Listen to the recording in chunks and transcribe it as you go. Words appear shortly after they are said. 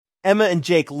Emma and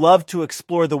Jake loved to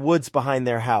explore the woods behind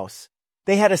their house.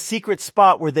 They had a secret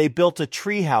spot where they built a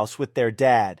treehouse with their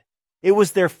dad. It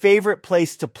was their favorite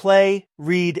place to play,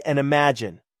 read, and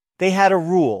imagine. They had a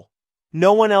rule.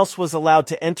 No one else was allowed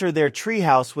to enter their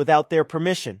treehouse without their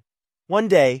permission. One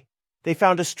day, they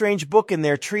found a strange book in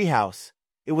their treehouse.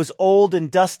 It was old and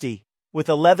dusty, with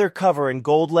a leather cover and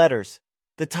gold letters.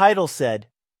 The title said,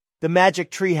 "The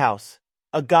Magic Treehouse,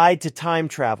 A Guide to Time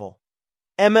Travel."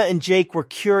 Emma and Jake were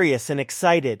curious and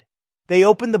excited. They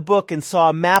opened the book and saw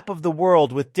a map of the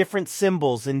world with different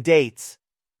symbols and dates.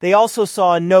 They also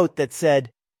saw a note that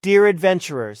said, "Dear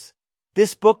adventurers,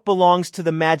 this book belongs to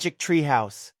the Magic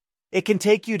Treehouse. It can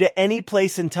take you to any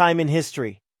place in time in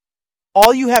history.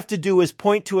 All you have to do is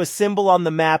point to a symbol on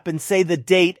the map and say the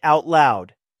date out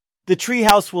loud. The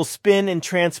treehouse will spin and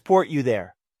transport you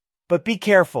there. But be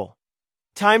careful.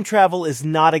 Time travel is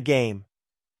not a game.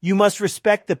 You must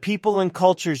respect the people and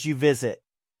cultures you visit.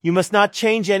 You must not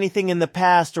change anything in the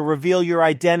past or reveal your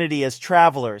identity as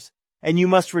travelers, and you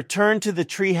must return to the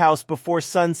treehouse before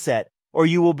sunset, or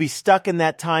you will be stuck in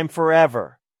that time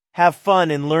forever. Have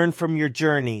fun and learn from your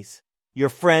journeys. Your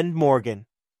friend, Morgan."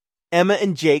 Emma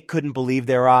and Jake couldn't believe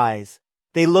their eyes.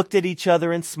 They looked at each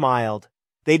other and smiled.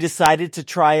 They decided to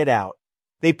try it out.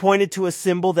 They pointed to a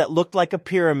symbol that looked like a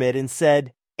pyramid and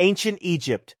said, "Ancient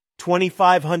Egypt,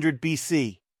 2500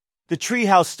 BC. The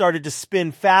treehouse started to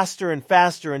spin faster and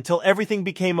faster until everything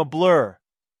became a blur.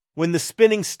 When the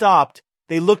spinning stopped,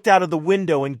 they looked out of the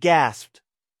window and gasped.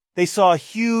 They saw a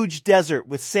huge desert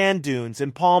with sand dunes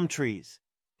and palm trees.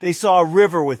 They saw a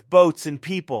river with boats and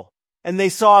people. And they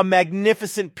saw a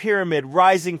magnificent pyramid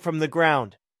rising from the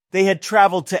ground. They had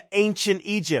traveled to ancient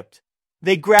Egypt.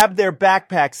 They grabbed their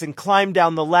backpacks and climbed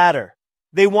down the ladder.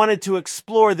 They wanted to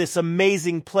explore this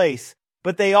amazing place,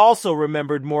 but they also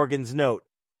remembered Morgan's note.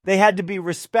 They had to be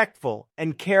respectful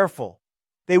and careful.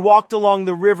 They walked along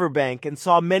the riverbank and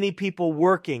saw many people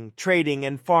working, trading,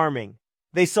 and farming.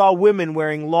 They saw women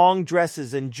wearing long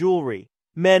dresses and jewelry,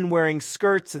 men wearing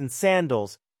skirts and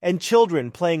sandals, and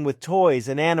children playing with toys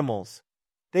and animals.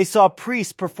 They saw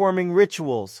priests performing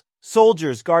rituals,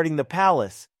 soldiers guarding the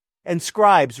palace, and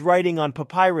scribes writing on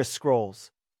papyrus scrolls.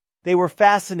 They were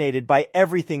fascinated by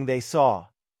everything they saw.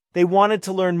 They wanted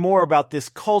to learn more about this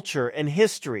culture and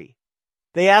history.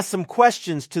 They asked some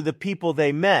questions to the people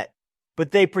they met, but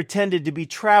they pretended to be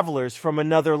travelers from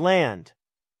another land.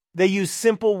 They used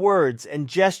simple words and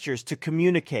gestures to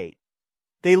communicate.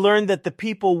 They learned that the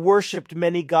people worshipped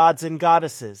many gods and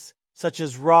goddesses, such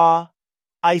as Ra,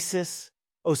 Isis,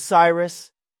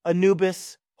 Osiris,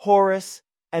 Anubis, Horus,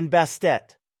 and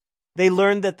Bastet. They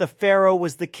learned that the pharaoh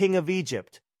was the king of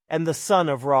Egypt and the son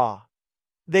of Ra.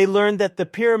 They learned that the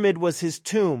pyramid was his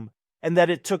tomb and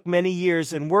that it took many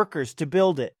years and workers to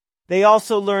build it. They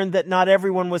also learned that not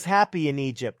everyone was happy in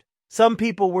Egypt. Some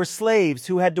people were slaves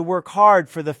who had to work hard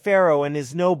for the pharaoh and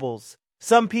his nobles.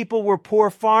 Some people were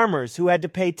poor farmers who had to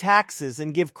pay taxes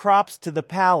and give crops to the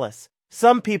palace.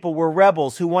 Some people were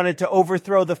rebels who wanted to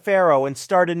overthrow the pharaoh and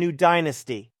start a new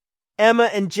dynasty. Emma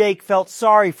and Jake felt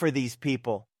sorry for these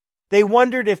people. They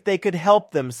wondered if they could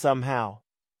help them somehow.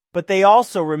 But they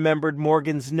also remembered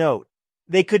Morgan's note.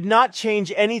 They could not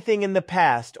change anything in the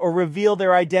past or reveal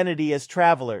their identity as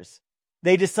travelers.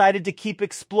 They decided to keep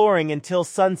exploring until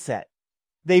sunset.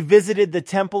 They visited the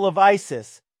Temple of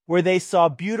Isis, where they saw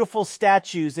beautiful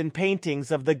statues and paintings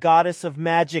of the goddess of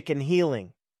magic and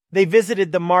healing. They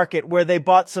visited the market where they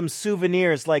bought some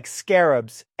souvenirs like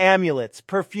scarabs, amulets,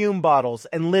 perfume bottles,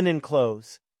 and linen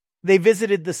clothes. They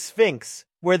visited the Sphinx,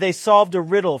 where they solved a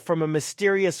riddle from a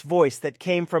mysterious voice that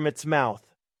came from its mouth.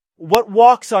 "What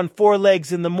walks on 4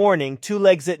 legs in the morning, 2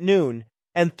 legs at noon,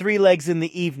 and 3 legs in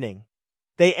the evening?"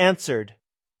 They answered,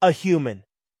 "A human."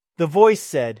 The voice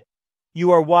said,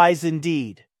 "You are wise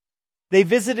indeed." They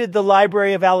visited the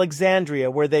Library of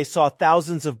Alexandria, where they saw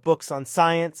thousands of books on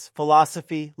science,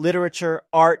 philosophy, literature,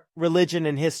 art, religion,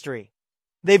 and history.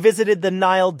 They visited the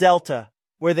Nile Delta,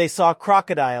 where they saw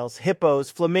crocodiles, hippos,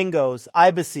 flamingos,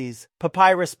 ibises,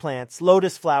 papyrus plants,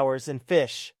 lotus flowers, and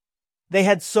fish. They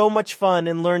had so much fun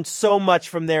and learned so much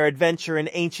from their adventure in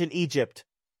ancient Egypt.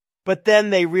 But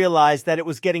then they realized that it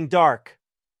was getting dark.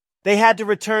 They had to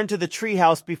return to the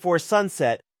treehouse before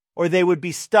sunset, or they would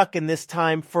be stuck in this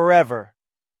time forever.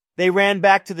 They ran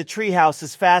back to the treehouse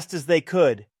as fast as they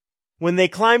could. When they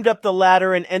climbed up the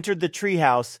ladder and entered the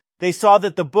treehouse, they saw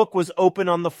that the book was open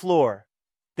on the floor.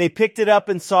 They picked it up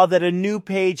and saw that a new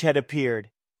page had appeared.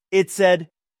 It said,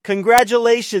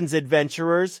 "Congratulations,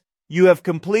 adventurers! You have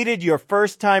completed your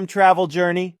first time travel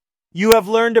journey. You have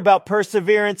learned about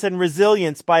perseverance and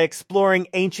resilience by exploring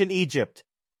ancient Egypt.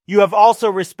 You have also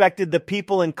respected the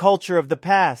people and culture of the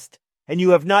past, and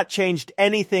you have not changed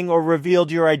anything or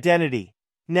revealed your identity.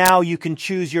 Now you can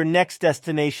choose your next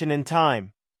destination in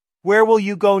time. Where will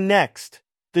you go next?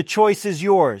 The choice is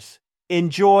yours.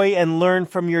 Enjoy and learn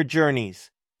from your journeys.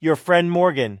 Your friend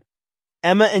Morgan.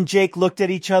 Emma and Jake looked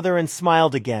at each other and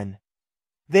smiled again.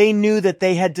 They knew that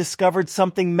they had discovered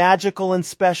something magical and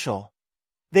special.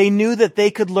 They knew that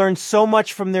they could learn so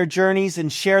much from their journeys and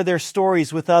share their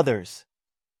stories with others.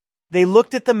 They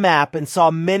looked at the map and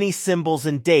saw many symbols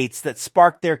and dates that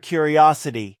sparked their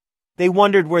curiosity. They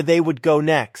wondered where they would go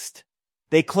next.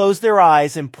 They closed their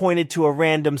eyes and pointed to a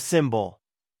random symbol.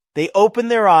 They opened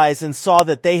their eyes and saw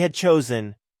that they had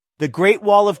chosen the Great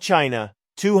Wall of China,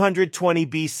 220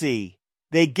 BC.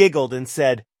 They giggled and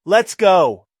said, "Let's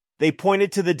go!" They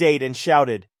pointed to the date and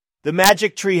shouted, "The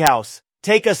magic treehouse,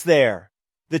 take us there!"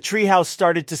 The treehouse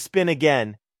started to spin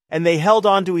again, and they held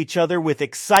on to each other with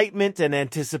excitement and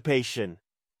anticipation.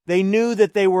 They knew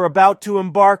that they were about to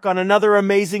embark on another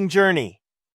amazing journey.